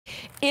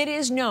It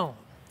is known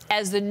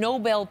as the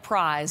Nobel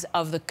Prize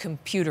of the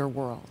computer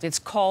world. It's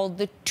called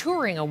the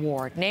Turing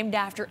Award, named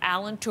after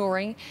Alan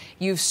Turing.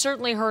 You've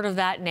certainly heard of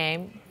that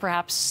name,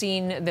 perhaps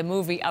seen the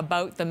movie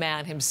about the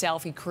man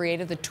himself. He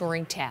created the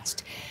Turing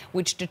test,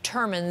 which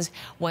determines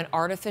when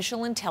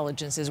artificial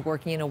intelligence is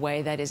working in a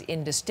way that is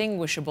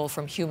indistinguishable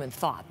from human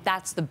thought.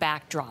 That's the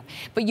backdrop.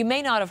 But you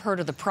may not have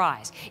heard of the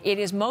prize. It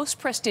is most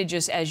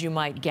prestigious, as you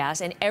might guess,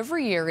 and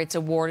every year it's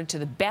awarded to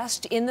the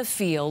best in the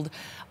field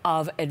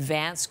of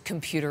advanced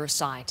computer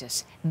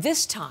scientists.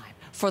 This time,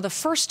 for the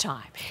first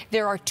time,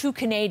 there are two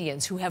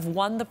Canadians who have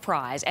won the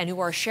prize and who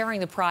are sharing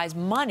the prize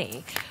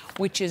money,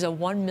 which is a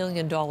 $1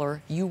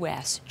 million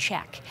U.S.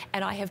 check.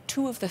 And I have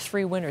two of the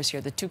three winners here,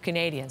 the two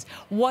Canadians.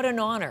 What an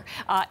honor.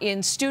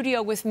 In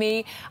studio with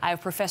me, I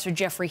have Professor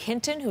Geoffrey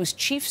Hinton, who's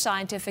Chief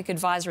Scientific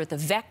Advisor at the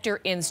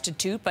Vector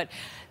Institute, but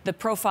the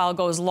profile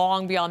goes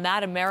long beyond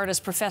that. Emeritus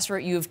Professor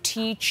at U of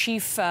T,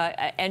 Chief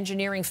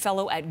Engineering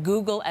Fellow at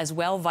Google as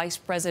well, Vice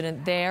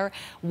President there.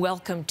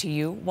 Welcome to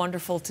you.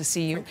 Wonderful to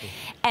see you.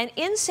 And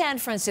in San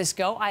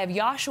Francisco, I have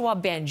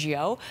Yoshua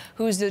Bengio,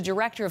 who's the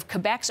Director of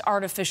Quebec's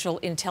Artificial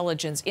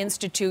Intelligence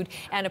Institute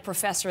and a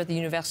professor at the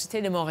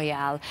Université de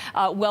Montréal.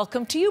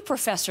 Welcome to you,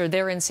 Professor,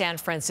 there in San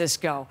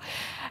Francisco.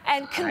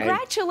 And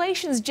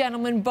congratulations,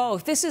 gentlemen,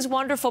 both. This is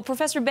wonderful.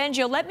 Professor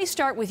Bengio, let me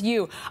start with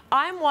you.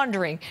 I'm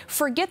wondering,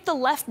 forget the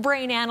left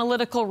brain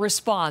analytical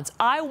response.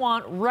 I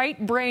want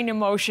right brain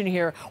emotion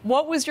here.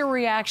 What was your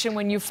reaction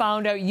when you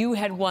found out you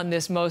had won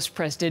this most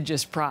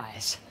prestigious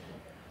prize?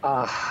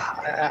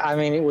 I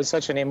mean, it was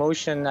such an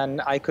emotion,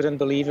 and I couldn't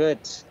believe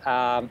it.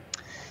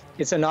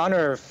 It's an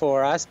honor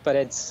for us, but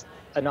it's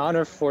an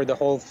honor for the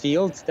whole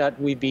field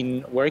that we've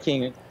been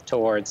working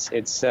towards.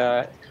 It's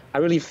I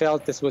really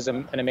felt this was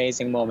an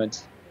amazing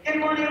moment. Good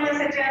morning,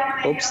 ladies and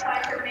gentlemen. Oops.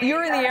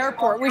 You're in the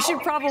airport. We should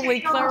probably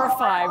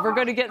clarify. We're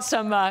going to get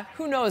some,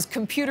 who knows,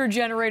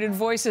 computer-generated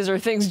voices or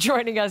things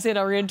joining us in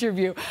our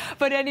interview.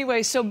 But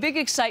anyway, so big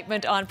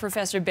excitement on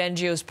Professor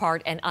Bengio's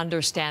part, and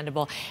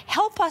understandable.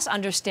 Help us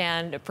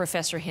understand,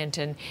 Professor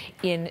Hinton,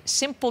 in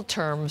simple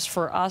terms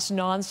for us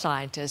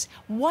non-scientists,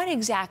 what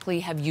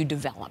exactly have you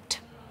developed?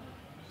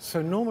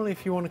 So normally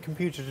if you want a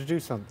computer to do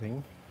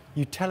something,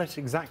 you tell it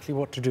exactly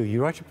what to do.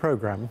 You write a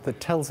program that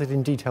tells it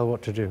in detail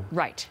what to do.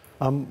 Right.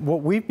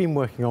 What we've been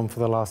working on for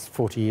the last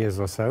 40 years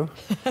or so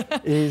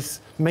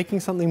is making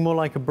something more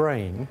like a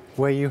brain,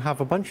 where you have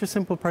a bunch of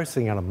simple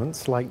processing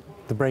elements, like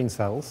the brain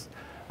cells,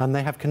 and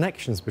they have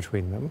connections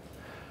between them.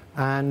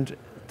 And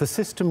the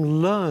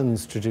system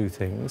learns to do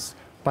things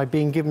by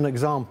being given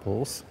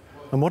examples.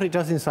 And what it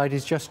does inside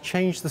is just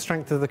change the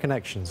strength of the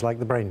connections, like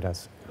the brain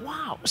does.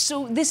 Wow.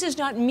 So this is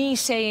not me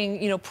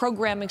saying, you know,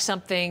 programming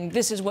something,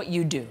 this is what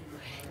you do.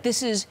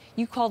 This is,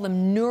 you call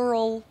them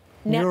neural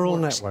networks. Neural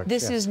networks,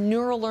 This yes. is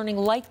neural learning,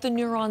 like the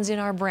neurons in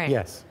our brain.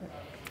 Yes.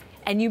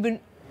 And you've been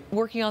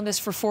working on this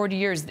for 40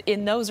 years.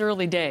 In those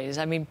early days,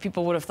 I mean,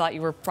 people would have thought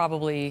you were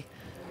probably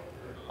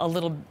a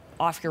little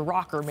off your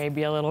rocker,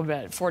 maybe a little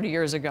bit, 40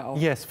 years ago.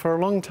 Yes, for a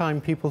long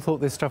time people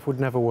thought this stuff would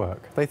never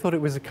work. They thought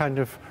it was a kind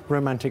of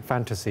romantic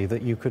fantasy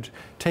that you could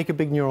take a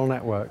big neural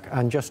network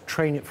and just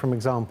train it from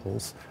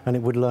examples and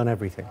it would learn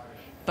everything.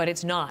 But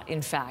it's not,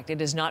 in fact. It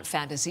is not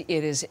fantasy.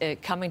 It is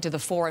coming to the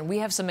fore. And we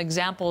have some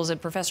examples.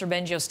 And Professor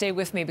Bengio, stay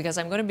with me, because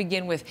I'm going to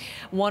begin with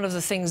one of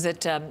the things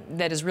that,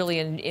 that is really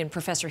in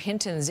Professor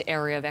Hinton's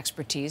area of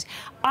expertise.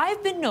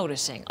 I've been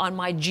noticing on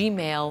my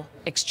Gmail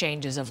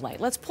exchanges of late.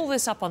 Let's pull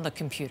this up on the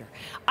computer.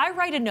 I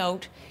write a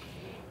note.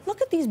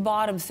 Look at these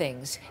bottom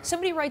things.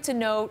 Somebody writes a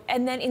note,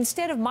 and then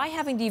instead of my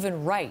having to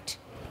even write,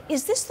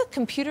 is this the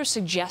computer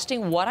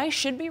suggesting what I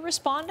should be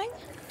responding?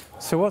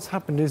 So what's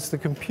happened is the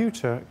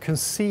computer can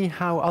see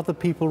how other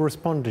people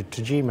responded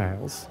to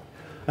Gmails,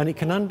 and it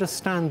can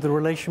understand the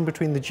relation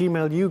between the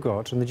Gmail you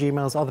got and the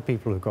Gmails other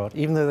people have got,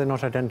 even though they're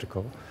not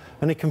identical,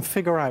 and it can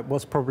figure out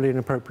what's probably an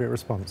appropriate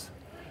response.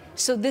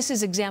 So this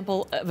is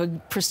example of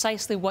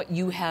precisely what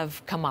you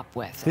have come up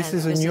with. This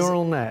is a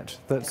neural net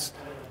that's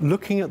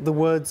looking at the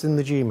words in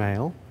the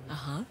Gmail,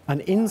 and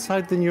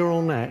inside the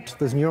neural net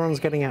there's neurons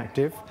getting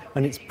active,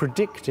 and it's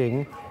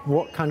predicting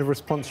what kind of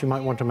response you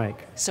might want to make.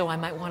 So I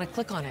might want to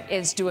click on it.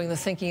 It's doing the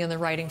thinking and the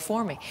writing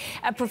for me.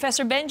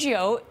 Professor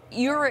Bengio,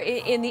 you're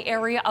in the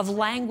area of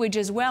language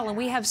as well, and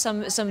we have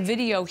some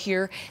video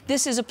here.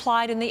 This is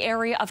applied in the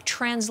area of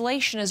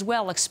translation as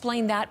well.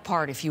 Explain that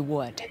part, if you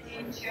would.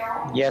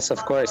 Yes, of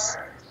course.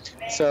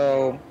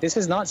 So this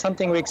is not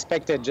something we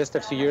expected just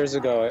a few years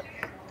ago,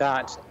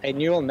 that a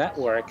neural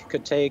network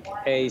could take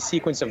a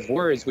sequence of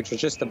words, which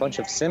was just a bunch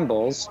of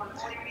symbols,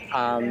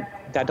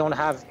 that don't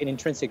have an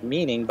intrinsic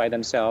meaning by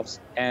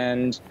themselves,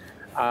 and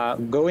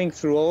going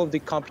through all of the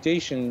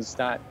computations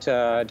that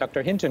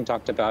Dr. Hinton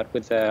talked about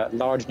with a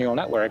large neural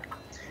network,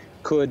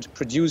 could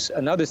produce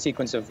another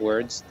sequence of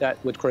words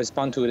that would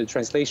correspond to the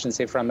translation,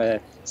 say, from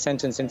a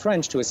sentence in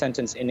French to a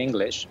sentence in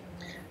English.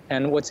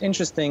 And what's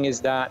interesting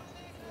is that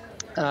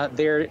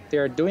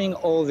they're doing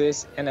all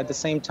this and at the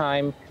same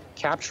time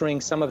capturing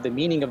some of the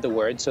meaning of the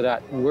words, so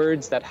that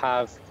words that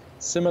have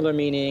similar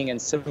meaning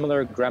and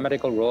similar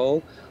grammatical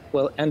role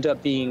will end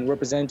up being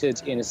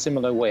represented in a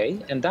similar way.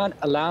 And that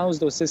allows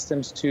those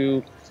systems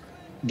to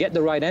get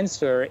the right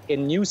answer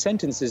in new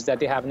sentences that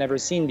they have never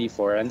seen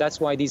before. And that's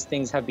why these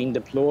things have been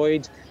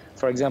deployed,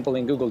 for example,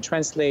 in Google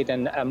Translate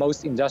and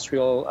most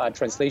industrial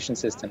translation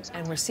systems.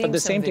 And we're seeing but the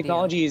same video.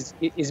 technology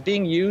is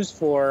being used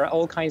for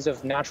all kinds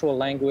of natural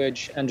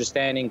language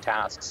understanding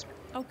tasks.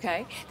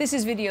 Okay. This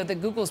is video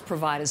that Google's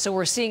provided, so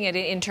we're seeing it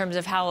in terms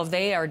of how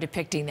they are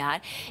depicting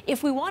that.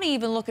 If we want to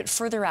even look at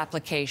further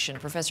application,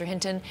 Professor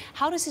Hinton,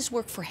 how does this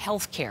work for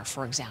healthcare,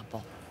 for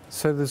example?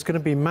 So there's going to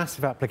be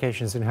massive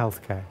applications in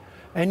healthcare.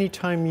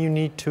 Anytime you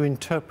need to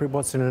interpret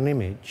what's in an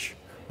image,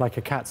 like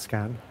a CAT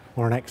scan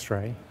or an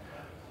X-ray,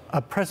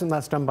 at present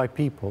that's done by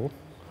people,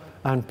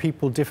 and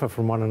people differ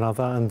from one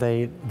another and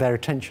their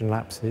attention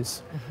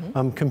lapses.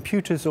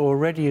 Computers are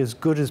already as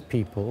good as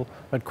people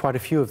at quite a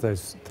few of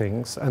those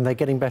things, and they're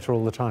getting better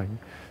all the time.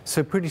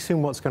 So pretty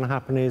soon what's going to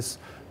happen is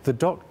the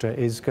doctor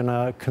is going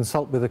to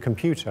consult with a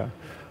computer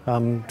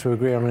to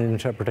agree on an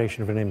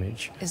interpretation of an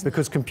image,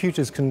 because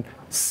computers can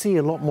see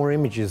a lot more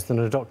images than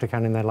a doctor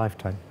can in their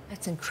lifetime.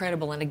 That's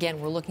incredible. And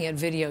again, we're looking at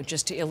video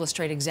just to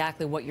illustrate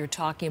exactly what you're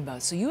talking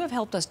about. So you have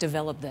helped us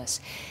develop this.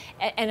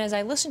 And as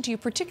I listen to you,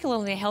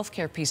 particularly in the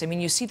healthcare piece, I mean,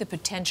 you see the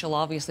potential,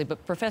 obviously,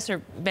 but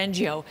Professor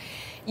Bengio,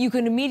 you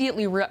can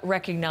immediately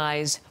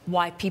recognize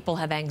why people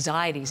have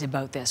anxieties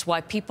about this, why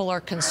people are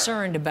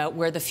concerned about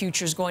where the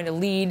future is going to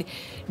lead,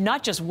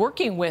 not just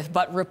working with,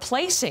 but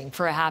replacing,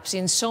 perhaps,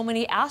 in so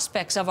many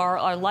aspects of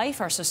our life,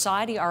 our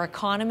society, our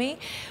economy.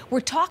 We're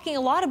talking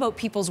a lot about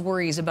people's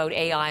worries about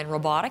AI and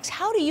robotics.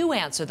 How do you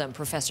answer them,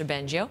 Professor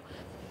Bengio?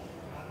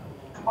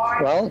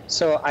 Well,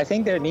 so I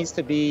think there needs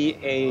to be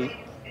a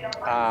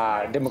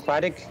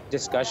democratic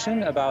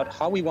discussion about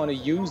how we want to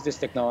use this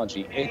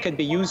technology. It could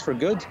be used for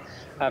good,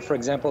 for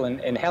example,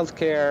 in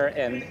healthcare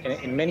and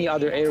in many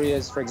other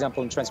areas, for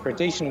example, in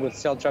transportation with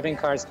self-driving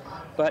cars.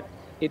 But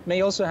it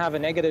may also have a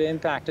negative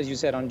impact, as you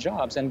said, on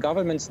jobs. And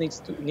governments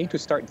need to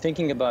start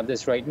thinking about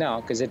this right now,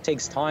 because it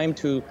takes time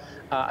to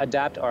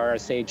adapt our,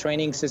 say,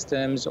 training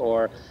systems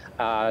or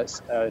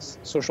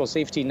social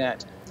safety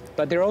net.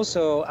 But there are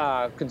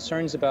also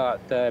concerns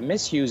about the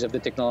misuse of the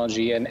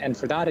technology. And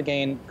for that,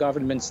 again,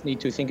 governments need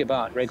to think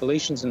about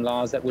regulations and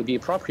laws that would be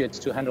appropriate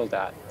to handle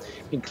that,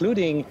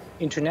 including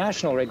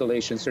international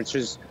regulations, such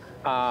as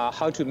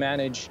how to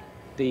manage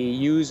the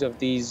use of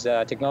these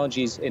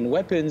technologies in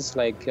weapons,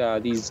 like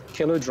these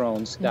killer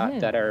drones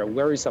that are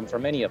worrisome for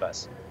many of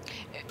us.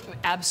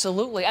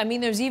 Absolutely. I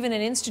mean, there's even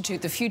an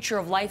institute, the Future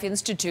of Life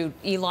Institute.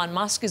 Elon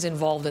Musk is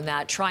involved in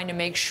that, trying to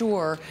make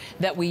sure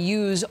that we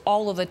use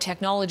all of the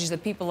technologies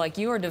that people like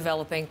you are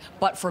developing,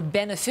 but for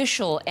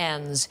beneficial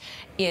ends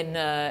in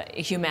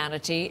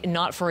humanity,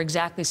 not for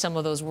exactly some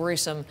of those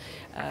worrisome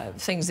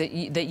things that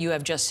you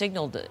have just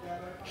signaled.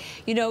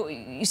 You know,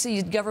 you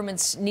see,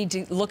 governments need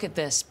to look at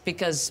this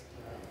because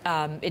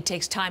it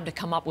takes time to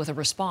come up with a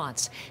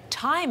response.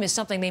 Time is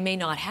something they may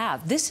not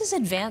have. This is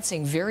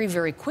advancing very,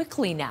 very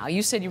quickly now.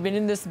 You said you've been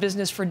in this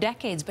business for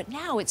decades, but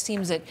now it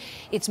seems that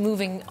it's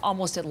moving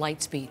almost at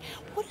light speed.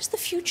 What does the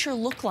future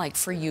look like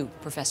for you,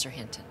 Professor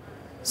Hinton?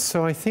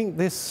 So I think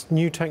this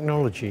new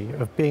technology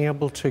of being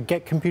able to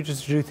get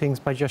computers to do things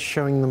by just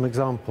showing them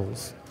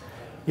examples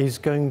is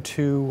going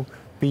to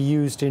be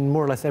used in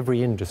more or less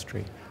every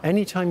industry.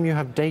 Anytime you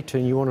have data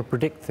and you want to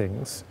predict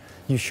things,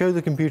 you show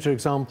the computer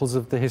examples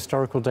of the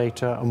historical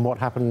data and what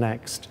happened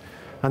next,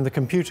 and the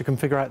computer can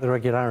figure out the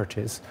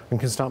regularities and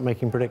can start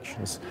making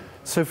predictions.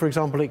 So, for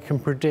example, it can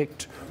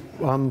predict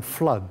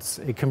floods,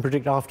 it can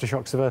predict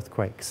aftershocks of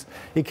earthquakes.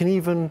 It can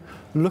even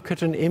look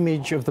at an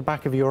image of the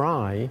back of your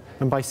eye,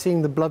 and by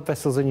seeing the blood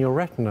vessels in your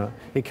retina,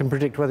 it can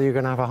predict whether you're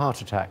going to have a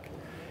heart attack.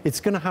 It's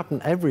going to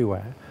happen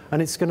everywhere,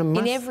 and it's going to...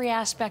 In every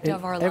aspect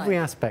of our life. Every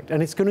aspect,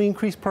 and it's going to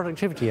increase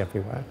productivity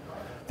everywhere.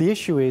 The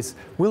issue is,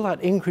 will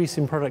that increase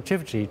in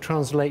productivity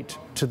translate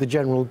to the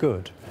general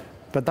good?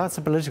 But that's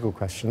a political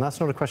question. That's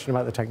not a question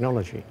about the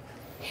technology.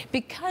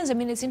 Because, I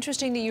mean, it's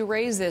interesting that you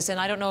raise this, and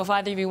I don't know if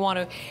either of you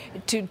want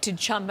to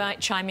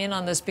chime in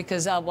on this,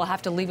 because we'll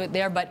have to leave it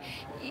there, but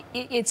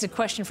it's a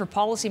question for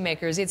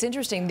policymakers. It's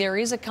interesting. There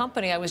is a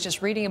company I was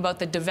just reading about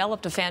that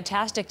developed a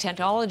fantastic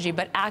technology,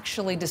 but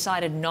actually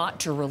decided not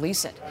to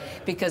release it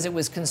because it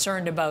was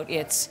concerned about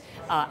its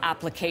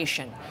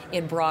application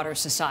in broader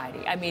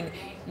society. I mean,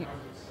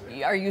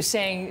 are you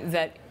saying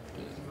that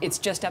it's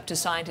just up to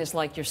scientists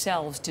like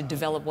yourselves to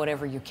develop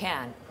whatever you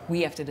can?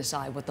 We have to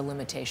decide what the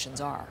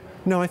limitations are.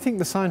 No, I think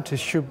the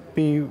scientists should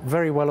be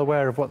very well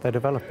aware of what they're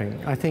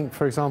developing. I think,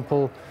 for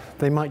example,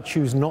 they might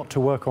choose not to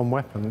work on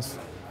weapons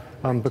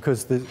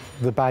because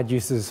the bad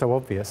uses are so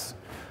obvious.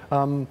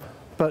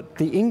 But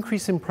the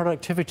increase in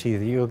productivity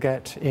that you'll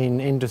get in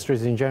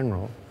industries in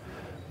general,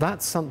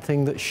 that's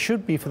something that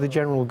should be for the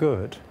general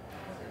good.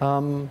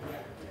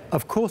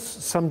 Of course,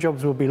 some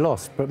jobs will be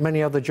lost, but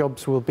many other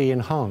jobs will be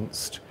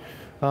enhanced.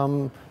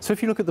 So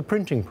if you look at the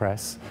printing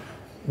press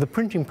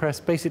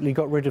basically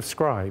got rid of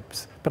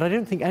scribes, but I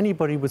don't think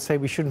anybody would say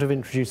we shouldn't have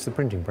introduced the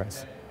printing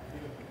press.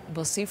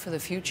 we'll see for the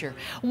future.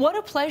 What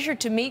a pleasure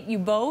to meet you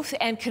both,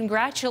 and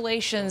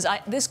congratulations.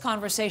 This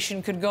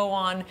conversation could go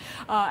on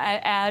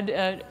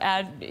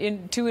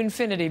to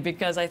infinity,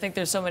 because I think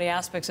there's so many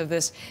aspects of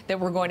this that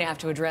we're going to have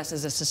to address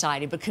as a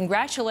society. But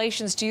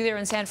congratulations to you there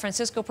in San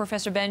Francisco,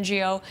 Professor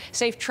Bengio.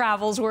 Safe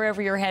travels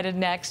wherever you're headed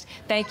next.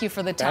 Thank you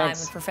for the time.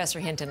 Thanks. And Professor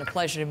Hinton, a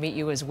pleasure to meet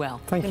you as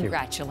well. Thank you.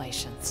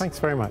 Congratulations. Thanks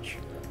very much.